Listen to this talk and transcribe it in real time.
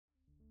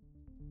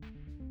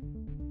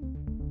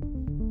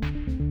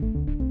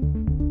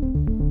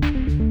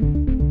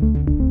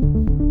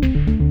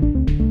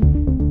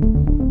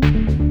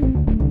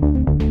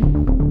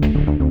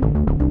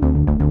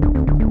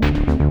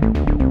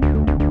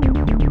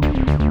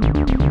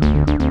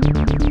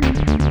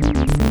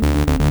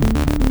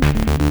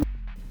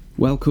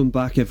Welcome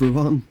back,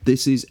 everyone.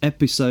 This is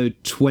episode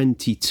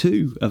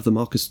 22 of the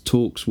Marcus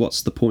Talks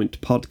What's the Point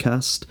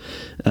podcast.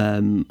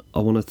 I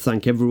want to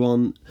thank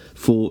everyone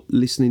for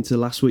listening to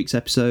last week's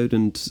episode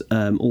and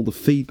all the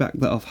feedback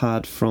that I've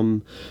had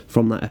from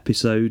that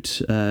episode.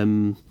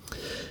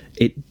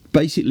 It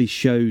basically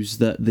shows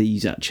that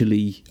these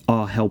actually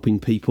are helping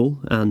people,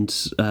 and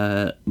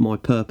my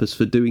purpose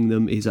for doing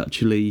them is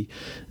actually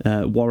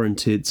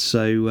warranted.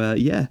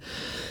 So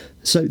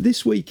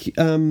this week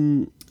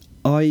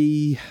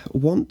I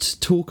want to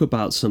talk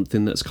about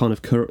something that's kind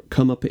of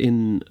come up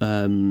in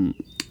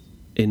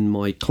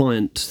my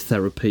client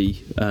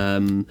therapy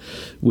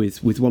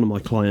with one of my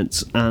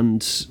clients,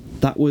 and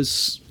that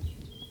was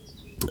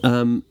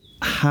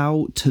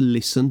how to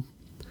listen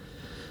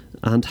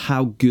and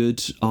how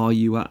good are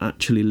you at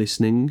actually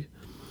listening.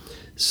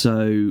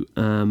 So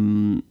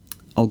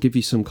I'll give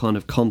you some kind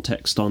of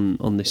context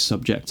on this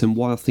subject and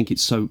why I think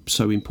it's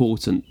so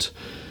important.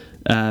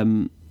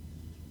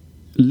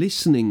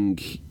 Listening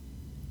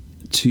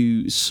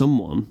to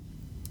someone,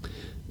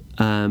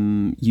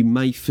 you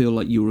may feel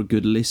like you're a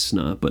good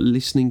listener, but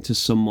listening to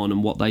someone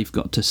and what they've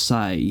got to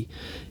say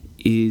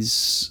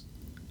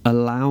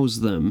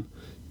allows them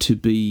to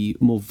be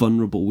more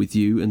vulnerable with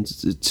you and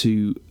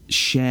to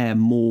share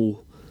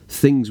more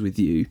things with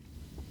you.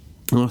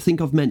 And I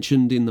think I've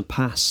mentioned in the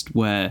past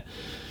where,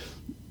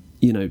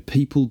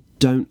 people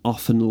don't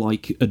often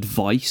like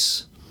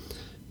advice.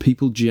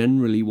 People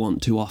generally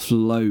want to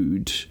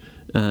offload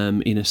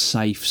in a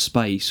safe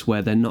space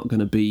where they're not going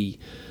to be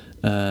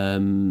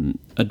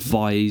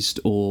advised,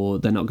 or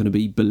they're not going to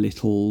be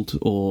belittled,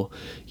 or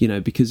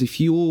because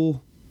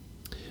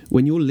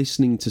when you're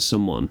listening to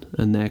someone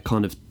and they're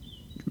kind of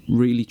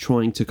really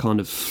trying to kind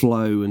of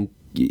flow and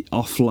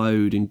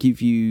offload and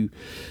give you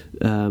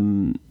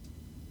an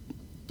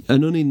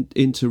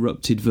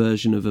uninterrupted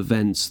version of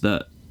events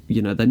that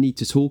they need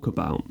to talk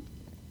about,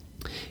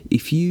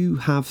 if you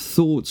have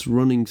thoughts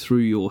running through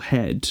your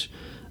head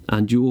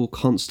and you're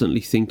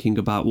constantly thinking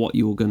about what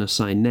you're going to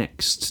say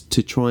next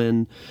to try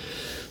and,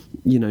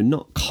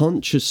 not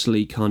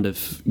consciously kind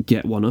of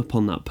get one up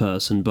on that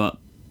person, but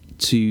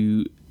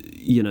to,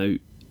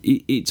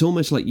 it's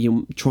almost like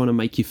you're trying to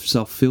make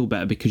yourself feel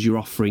better because you're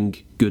offering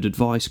good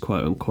advice,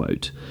 quote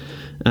unquote.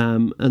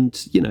 And,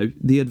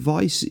 the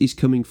advice is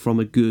coming from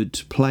a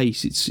good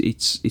place.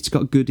 It's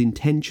got good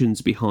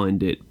intentions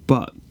behind it,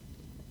 but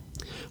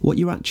what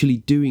you're actually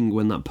doing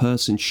when that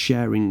person's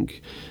sharing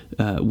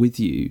with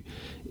you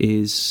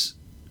is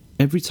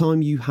every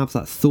time you have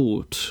that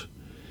thought,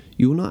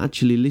 you're not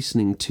actually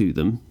listening to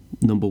them,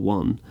 number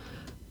one.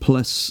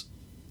 Plus,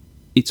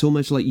 it's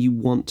almost like you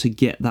want to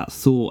get that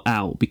thought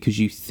out because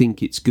you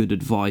think it's good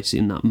advice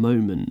in that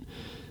moment.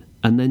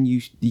 And then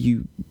you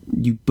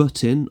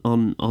butt in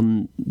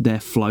on their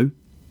flow,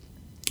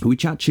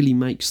 which actually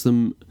makes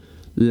them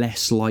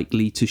less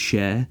likely to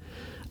share,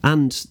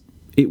 and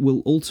it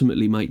will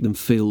ultimately make them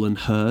feel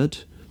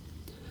unheard.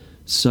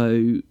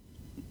 So,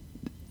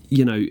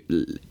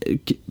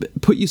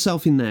 put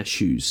yourself in their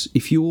shoes.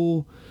 If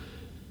you're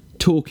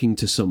talking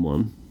to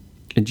someone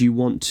and you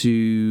want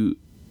to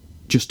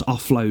just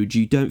offload,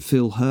 you don't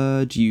feel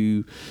heard,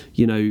 in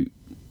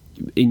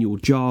your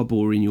job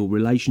or in your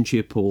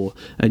relationship,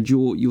 and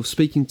you're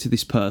speaking to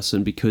this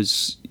person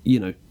because,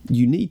 you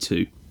need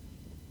to.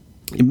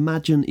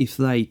 Imagine if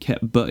they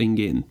kept butting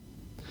in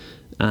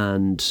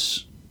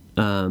and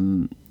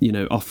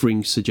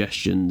offering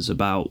suggestions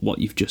about what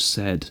you've just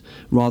said,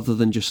 rather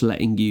than just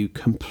letting you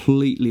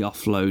completely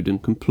offload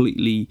and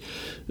completely,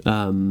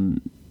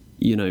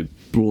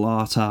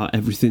 blurt out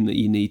everything that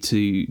you need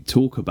to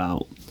talk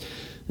about.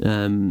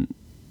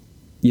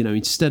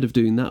 Instead of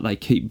doing that, they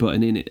keep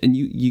butting in it, and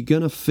you're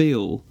going to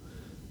feel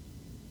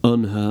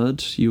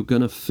unheard. You're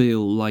going to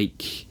feel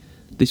like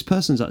this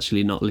person's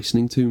actually not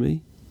listening to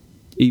me,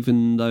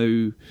 even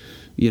though,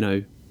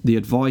 the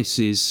advice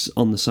is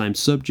on the same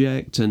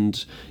subject,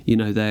 and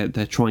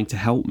they're trying to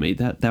help me.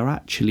 They're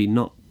actually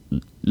not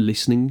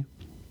listening.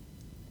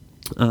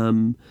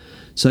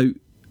 So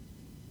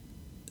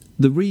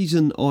the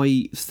reason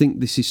I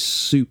think this is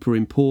super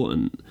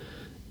important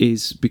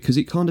is because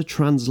it kind of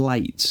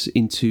translates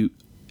into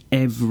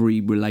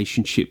every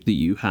relationship that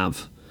you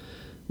have,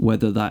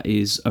 whether that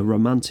is a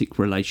romantic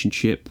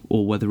relationship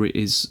or whether it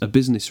is a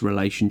business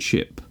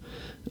relationship.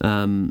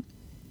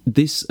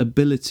 This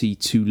ability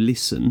to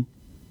listen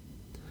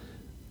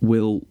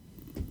will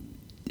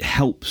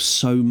help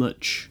so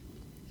much.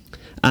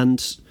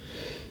 And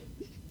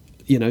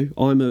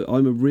I'm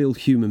a real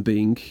human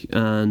being,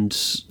 and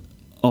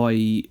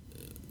I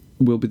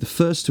will be the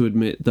first to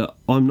admit that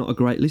I'm not a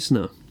great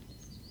listener.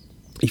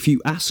 If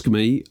you ask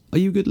me, are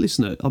you a good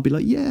listener? I'll be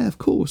like, yeah, of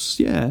course,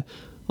 yeah,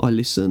 I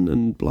listen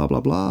and blah blah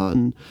blah.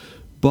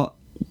 But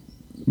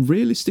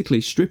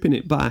realistically, stripping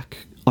it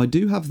back, I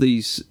do have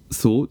these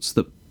thoughts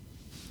that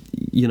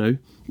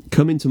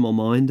come into my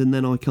mind, and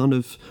then I kind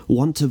of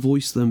want to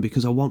voice them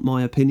because I want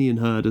my opinion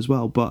heard as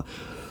well. But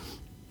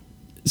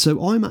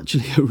so I'm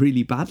actually a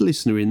really bad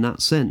listener in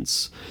that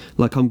sense.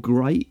 Like, I'm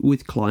great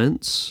with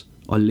clients.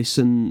 I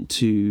listen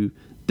to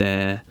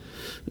their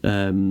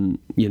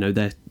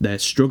their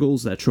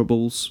struggles, their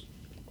troubles,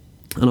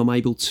 and I'm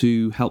able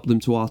to help them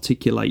to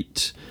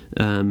articulate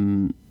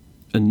and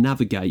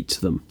navigate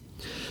them.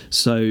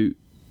 So,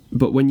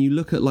 but when you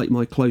look at like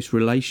my close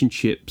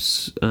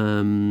relationships,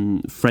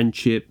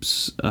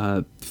 friendships,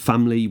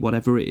 family,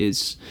 whatever it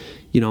is,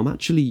 I'm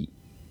actually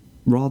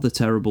rather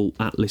terrible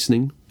at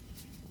listening.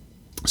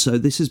 So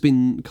this has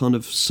been kind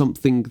of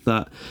something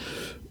that,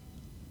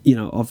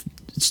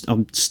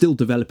 I'm still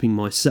developing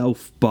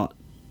myself, but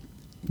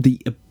the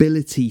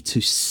ability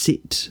to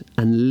sit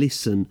and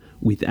listen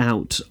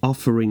without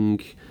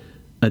offering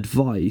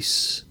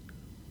advice,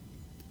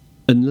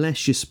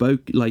 unless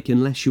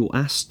you're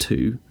asked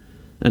to,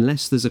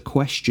 unless there's a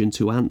question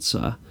to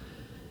answer,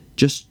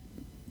 just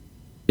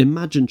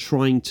imagine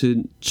trying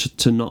to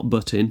not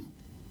butt in,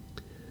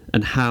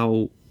 and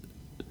how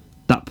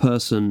that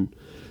person,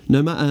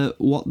 no matter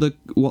what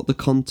the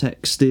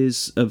context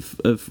is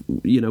of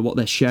what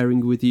they're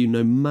sharing with you,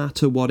 no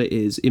matter what it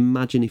is,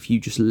 imagine if you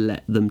just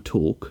let them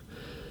talk.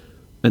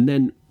 And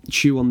then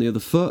shoe on the other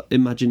foot,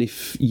 imagine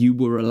if you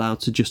were allowed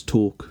to just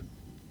talk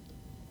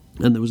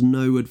and there was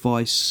no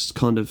advice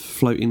kind of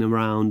floating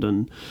around.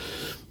 And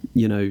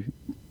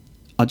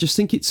I just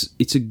think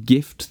it's a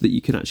gift that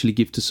you can actually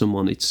give to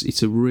someone.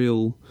 It's a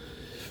real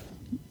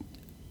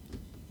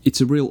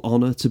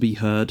honor to be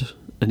heard,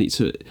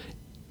 and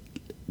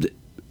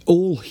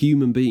all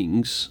human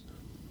beings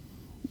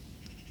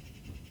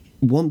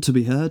want to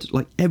be heard.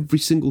 Like every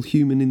single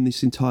human in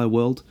this entire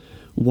world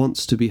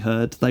wants to be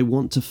heard. They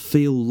want to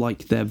feel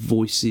like their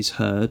voice is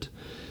heard.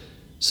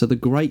 So the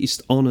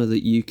greatest honor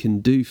that you can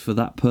do for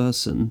that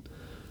person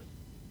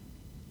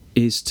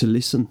is to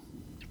listen.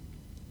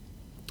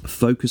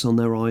 Focus on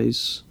their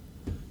eyes,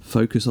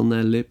 focus on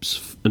their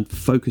lips, and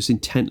focus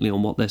intently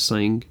on what they're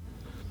saying.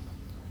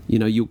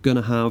 You're going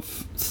to have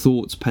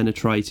thoughts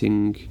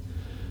penetrating.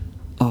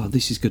 Oh,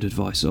 this is good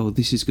advice. Oh,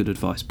 this is good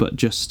advice. But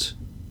just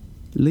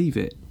leave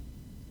it.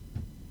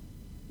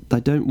 They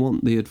don't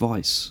want the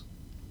advice.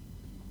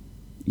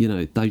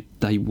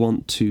 They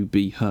want to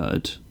be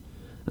heard.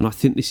 And I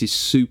think this is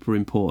super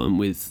important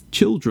with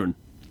children.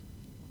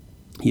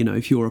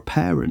 If you're a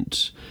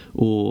parent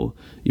or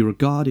you're a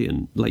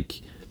guardian,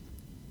 like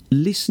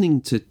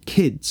listening to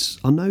kids,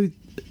 I know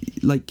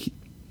like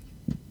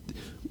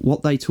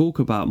what they talk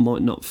about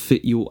might not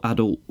fit your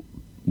adult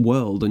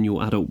world and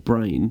your adult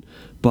brain,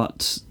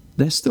 but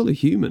they're still a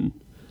human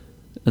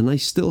and they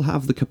still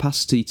have the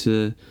capacity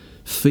to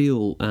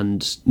feel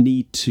and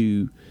need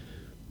to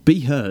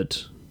be heard.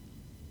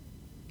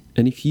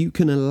 And if you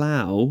can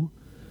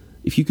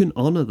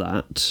honour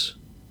that,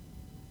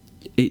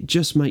 it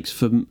just makes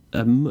for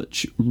a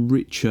much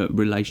richer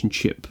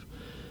relationship.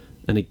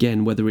 And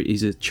again, whether it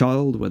is a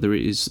child, whether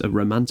it is a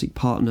romantic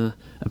partner,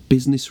 a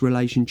business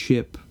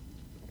relationship,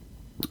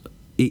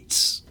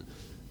 it's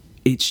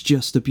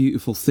just a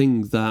beautiful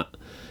thing that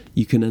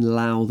you can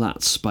allow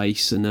that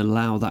space and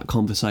allow that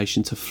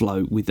conversation to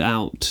flow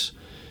without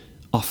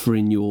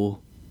offering your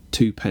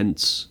 2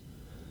 pence,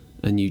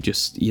 and you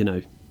just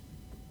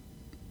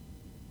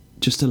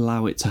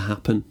allow it to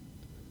happen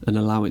and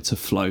allow it to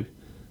flow.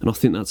 And I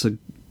think that's an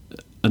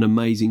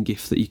amazing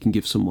gift that you can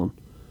give someone,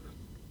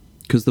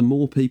 because the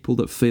more people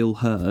that feel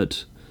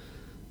heard,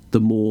 the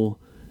more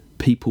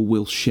people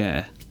will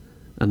share,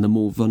 and the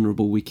more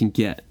vulnerable we can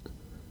get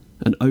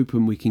and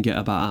open we can get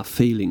about our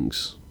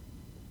feelings.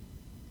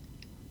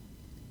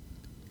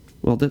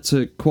 Well, that's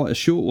quite a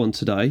short one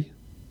today,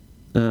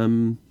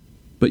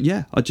 but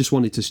yeah, I just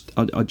wanted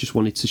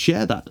to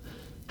share that.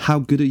 How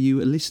good are you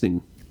at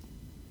listening?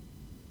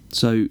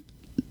 So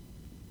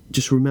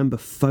just remember,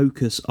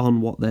 focus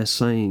on what they're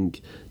saying.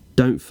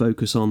 Don't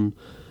focus on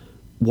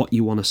what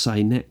you want to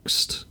say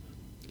next.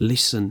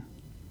 Listen.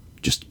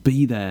 Just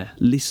be there.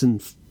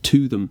 Listen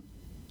to them.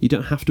 You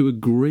don't have to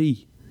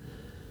agree,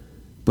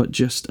 but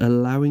just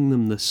allowing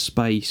them the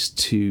space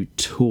to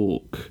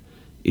talk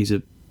is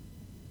an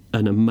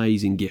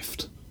amazing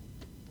gift.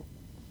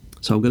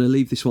 So I'm going to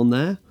leave this one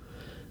there.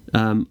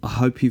 I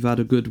hope you've had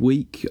a good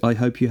week. I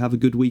hope you have a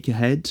good week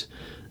ahead.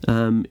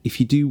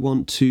 If you do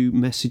want to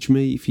message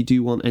me, if you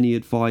do want any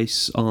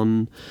advice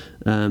on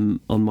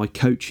my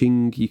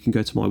coaching, you can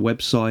go to my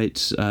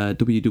website,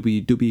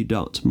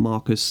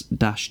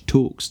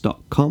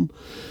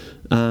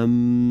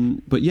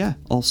 www.marcus-talks.com. But yeah,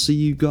 I'll see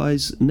you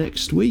guys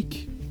next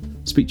week.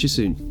 Speak to you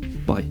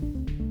soon. Bye.